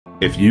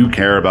If you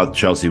care about the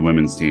Chelsea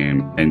women's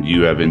team and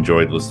you have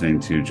enjoyed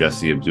listening to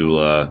Jesse,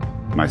 Abdullah,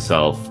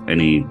 myself,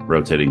 any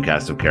rotating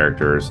cast of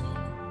characters,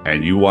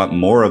 and you want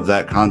more of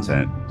that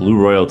content, Blue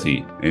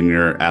Royalty in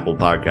your Apple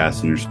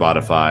Podcasts, in your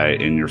Spotify,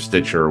 in your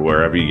Stitcher,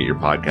 wherever you get your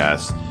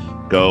podcasts,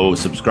 go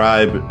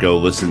subscribe, go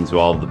listen to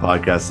all of the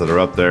podcasts that are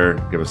up there,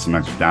 give us some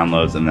extra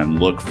downloads, and then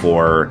look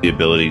for the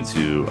ability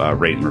to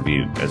rate and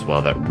review as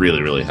well. That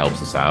really, really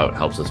helps us out,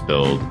 helps us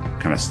build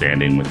kind of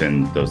standing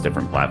within those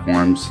different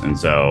platforms. And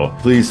so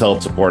please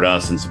help support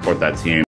us and support that team.